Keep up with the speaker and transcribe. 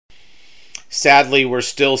Sadly, we're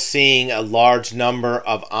still seeing a large number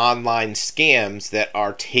of online scams that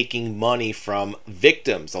are taking money from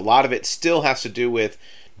victims. A lot of it still has to do with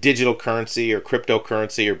digital currency or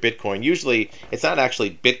cryptocurrency or Bitcoin. Usually, it's not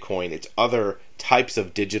actually Bitcoin, it's other types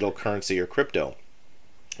of digital currency or crypto.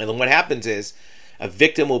 And then what happens is a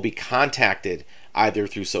victim will be contacted either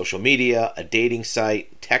through social media, a dating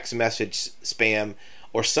site, text message spam,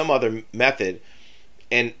 or some other method.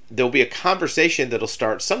 And there'll be a conversation that'll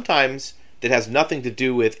start sometimes that has nothing to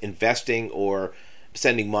do with investing or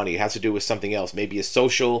sending money. It has to do with something else. Maybe a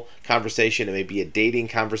social conversation, it may be a dating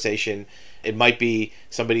conversation. It might be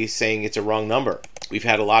somebody saying it's a wrong number. We've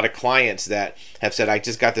had a lot of clients that have said, I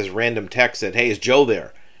just got this random text that, hey, is Joe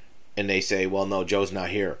there? And they say, well, no, Joe's not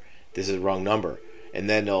here. This is the wrong number. And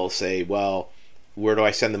then they'll say, well, where do I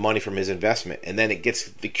send the money from his investment? And then it gets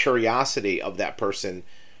the curiosity of that person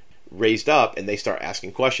raised up, and they start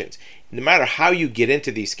asking questions. No matter how you get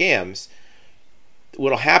into these scams,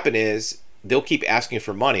 what'll happen is they'll keep asking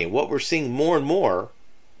for money. And what we're seeing more and more,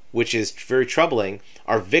 which is very troubling,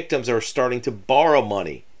 our victims are starting to borrow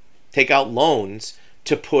money, take out loans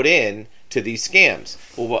to put in to these scams.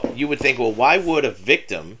 Well, you would think, well, why would a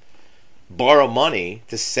victim borrow money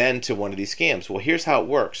to send to one of these scams? Well, here's how it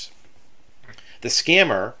works. The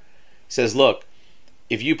scammer says, look,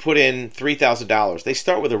 if you put in $3,000, they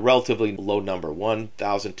start with a relatively low number, $1,000,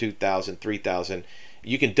 $2,000, $3,000.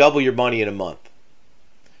 You can double your money in a month.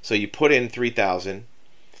 So you put in $3,000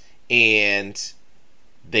 and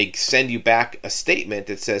they send you back a statement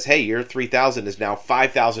that says, hey, your $3,000 is now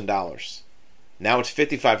 $5,000. Now it's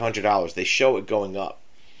 $5,500. They show it going up.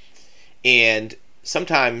 And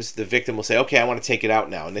sometimes the victim will say, okay, I want to take it out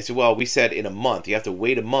now. And they say, well, we said in a month. You have to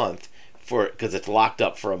wait a month for it because it's locked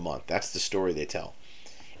up for a month. That's the story they tell.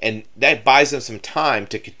 And that buys them some time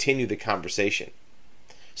to continue the conversation.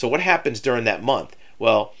 So what happens during that month?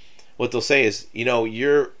 Well, what they'll say is, you know,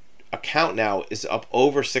 your account now is up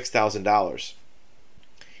over $6,000.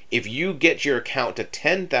 If you get your account to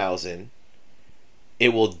 $10,000, it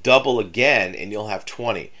will double again and you'll have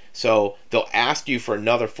 $20,000. So they'll ask you for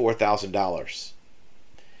another $4,000.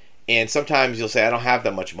 And sometimes you'll say, I don't have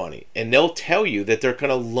that much money. And they'll tell you that they're going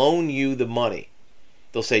to loan you the money.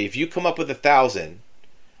 They'll say, if you come up with $1,000,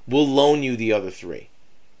 we'll loan you the other $3,000.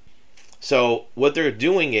 So what they're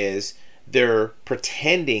doing is they're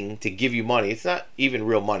pretending to give you money. It's not even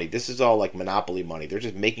real money. This is all like monopoly money. They're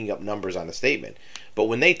just making up numbers on a statement. But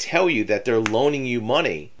when they tell you that they're loaning you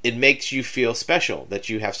money, it makes you feel special that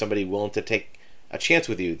you have somebody willing to take a chance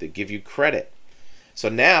with you, to give you credit. So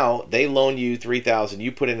now they loan you $3,000,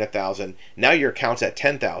 you put in $1,000, now your account's at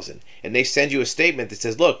 $10,000, and they send you a statement that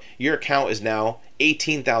says, look, your account is now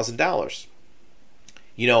 $18,000.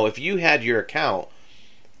 You know, if you had your account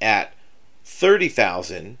at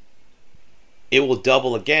 $30,000, it will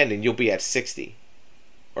double again and you'll be at $60,000.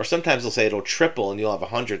 Or sometimes they'll say it'll triple and you'll have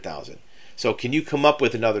 $100,000. So can you come up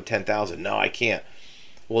with another $10,000? No, I can't.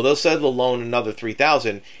 Well, they'll say they'll loan another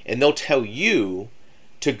 $3,000, and they'll tell you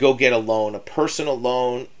to go get a loan, a personal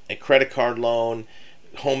loan, a credit card loan,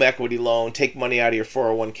 home equity loan, take money out of your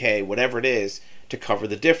 401k, whatever it is, to cover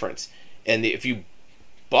the difference. And if you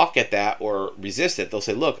balk at that or resist it, they'll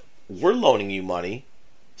say, look, we're loaning you money,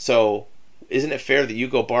 so isn't it fair that you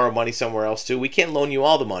go borrow money somewhere else too? We can't loan you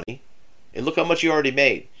all the money, and look how much you already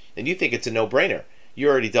made. And you think it's a no-brainer. You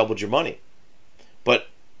already doubled your money. But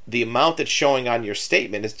the amount that's showing on your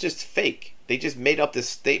statement is just fake. They just made up this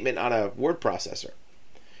statement on a word processor.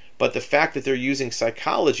 But the fact that they're using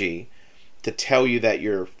psychology to tell you that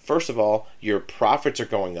first of all, your profits are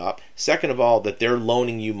going up, second of all, that they're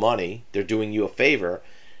loaning you money, they're doing you a favor,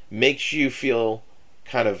 makes you feel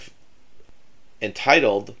kind of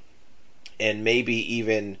entitled and maybe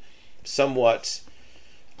even somewhat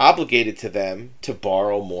obligated to them to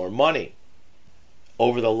borrow more money.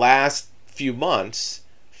 Over the last few months,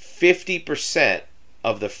 50%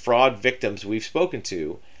 of the fraud victims we've spoken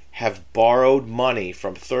to have borrowed money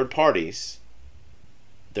from third parties,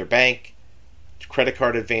 their bank, credit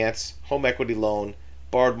card advance, home equity loan,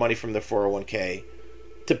 borrowed money from their 401k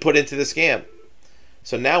to put into the scam.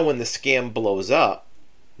 So now when the scam blows up,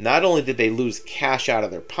 not only did they lose cash out of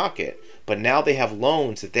their pocket, but now they have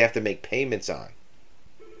loans that they have to make payments on.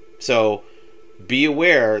 So be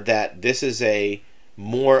aware that this is a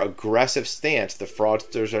more aggressive stance the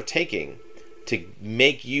fraudsters are taking to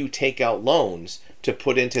make you take out loans to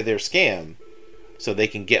put into their scam so they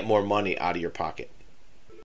can get more money out of your pocket.